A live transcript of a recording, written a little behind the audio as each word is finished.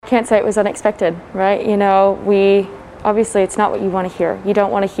can't say it was unexpected, right? You know, obviously it's not what you want to hear. You don't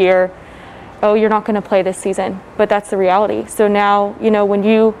want to hear, oh, you're not going to play this season, but that's the reality. So now, you know, when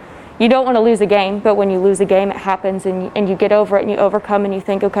you don't want to lose a game, but when you lose a game, it happens, and you get over it and you overcome, and you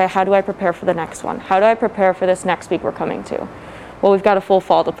think, okay, how do I prepare for the next one? How do I prepare for this next week we're coming to? Well, we've got a full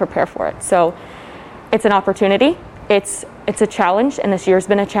fall to prepare for it. So it's an opportunity. It's a challenge, and this year's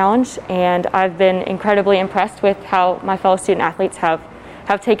been a challenge, and I've been incredibly impressed with how my fellow student athletes have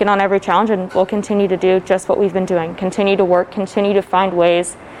taken on every challenge, and will continue to do just what we've been doing. Continue to work, continue to find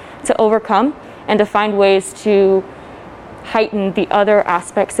ways to overcome, and to find ways to heighten the other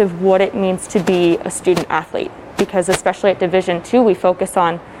aspects of what it means to be a student athlete. Because especially at Division II, we focus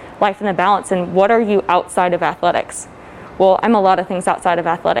on life in the balance, and what are you outside of athletics? Well, I'm a lot of things outside of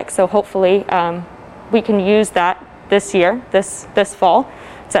athletics, so hopefully we can use that this year, this fall,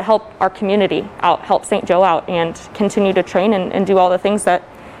 to help our community out, help St. Joe out, and continue to train and do all the things that,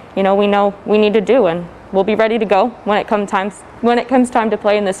 you know we need to do, and we'll be ready to go when it comes time to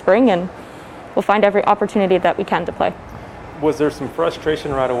play in the spring, and we'll find every opportunity that we can to play. Was there some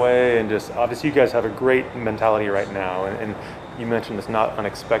frustration right away? And just obviously you guys have a great mentality right now, and you mentioned it's not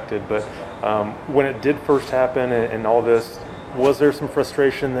unexpected, but when it did first happen and all this, was there some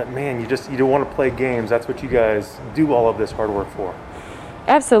frustration that, man, you don't want to play games? That's what you guys do all of this hard work for.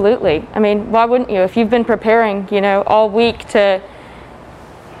 Absolutely. I mean, why wouldn't you? If you've been preparing, you know, all week to,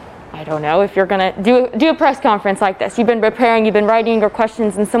 I don't know, if you're going to do a press conference like this, you've been preparing, you've been writing your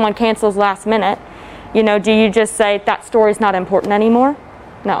questions, and someone cancels last minute, you know, do you just say that story's not important anymore?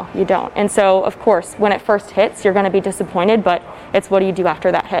 No, you don't. And so, of course, when it first hits, you're going to be disappointed, but it's what do you do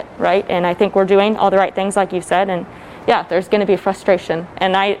after that hit, right? And I think we're doing all the right things, like you said, and yeah, there's going to be frustration,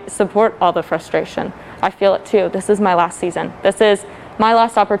 and I support all the frustration. I feel it too. This is my last season. This is my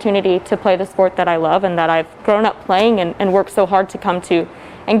last opportunity to play the sport that I love and that I've grown up playing and worked so hard to come to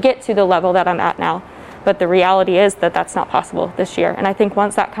and get to the level that I'm at now. But the reality is that that's not possible this year. And I think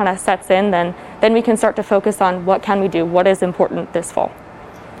once that kind of sets in, then we can start to focus on what can we do, what is important this fall.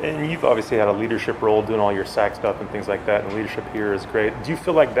 And you've obviously had a leadership role doing all your SAC stuff and things like that, and leadership here is great. Do you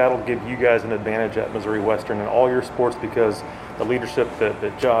feel like that'll give you guys an advantage at Missouri Western in all your sports because the leadership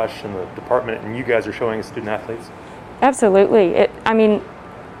that Josh and the department and you guys are showing as student athletes? Absolutely.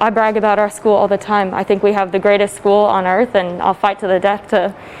 I brag about our school all the time. I think we have the greatest school on earth, and I'll fight to the death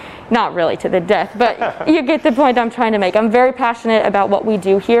to, not really to the death, but you get the point I'm trying to make. I'm very passionate about what we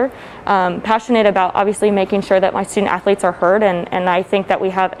do here, passionate about obviously making sure that my student athletes are heard, and I think that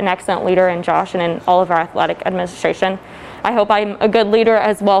we have an excellent leader in Josh and in all of our athletic administration. I hope I'm a good leader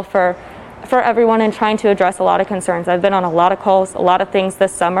as well for everyone in trying to address a lot of concerns. I've been on a lot of calls, a lot of things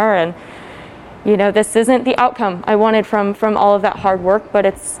this summer, and you know, this isn't the outcome I wanted from all of that hard work, but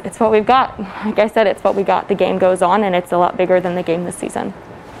it's what we've got. Like I said, it's what we got. The game goes on, and it's a lot bigger than the game this season.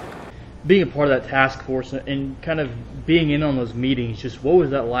 Being a part of that task force and kind of being in on those meetings, just what was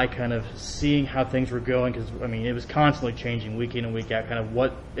that like, kind of seeing how things were going? Because, I mean, it was constantly changing week in and week out, kind of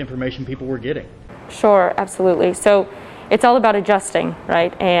what information people were getting. Sure, absolutely. So it's all about adjusting,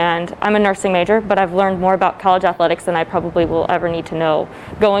 right? And I'm a nursing major, but I've learned more about college athletics than I probably will ever need to know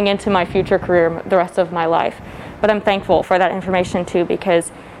going into my future career the rest of my life. But I'm thankful for that information too,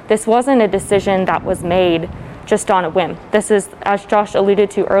 because this wasn't a decision that was made just on a whim. This is, as Josh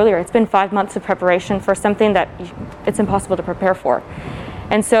alluded to earlier, it's been 5 months of preparation for something that it's impossible to prepare for.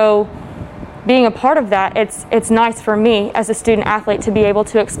 And so being a part of that, it's nice for me as a student athlete to be able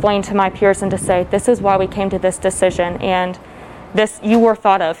to explain to my peers and to say, this is why we came to this decision, and this, you were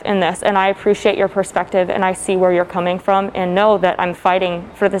thought of in this, and I appreciate your perspective, and I see where you're coming from, and know that I'm fighting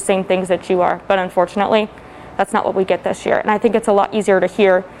for the same things that you are. But unfortunately, that's not what we get this year. And I think it's a lot easier to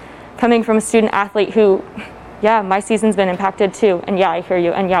hear coming from a student athlete who, yeah, my season's been impacted too, and yeah, I hear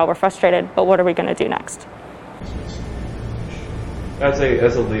you, and yeah, we're frustrated, but what are we going to do next? As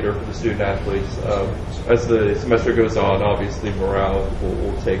a leader for the student athletes, as the semester goes on, obviously morale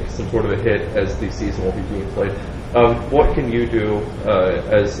will take some sort of a hit as the season will be being played. What can you do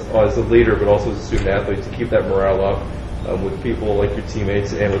as a leader, but also as a student athlete, to keep that morale up with people like your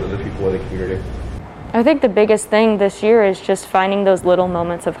teammates and with other people in the community? I think the biggest thing this year is just finding those little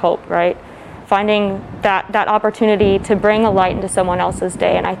moments of hope, right? Finding that opportunity to bring a light into someone else's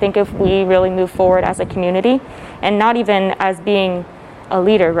day. And I think if we really move forward as a community, and not even as being a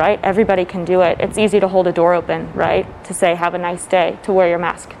leader, right? Everybody can do it. It's easy to hold a door open, right? To say, have a nice day, to wear your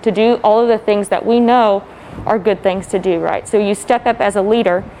mask, to do all of the things that we know are good things to do, right? So you step up as a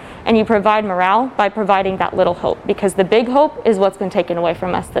leader and you provide morale by providing that little hope, because the big hope is what's been taken away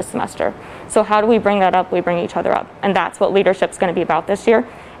from us this semester. So how do we bring that up? We bring each other up. And that's what leadership's going to be about this year.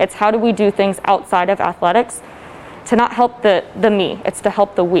 It's how do we do things outside of athletics to not help the me, it's to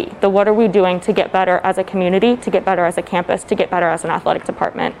help the we. The what are we doing to get better as a community, to get better as a campus, to get better as an athletic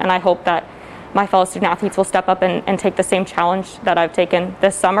department. And I hope that my fellow student athletes will step up and take the same challenge that I've taken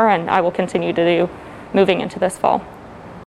this summer, and I will continue to do moving into this fall.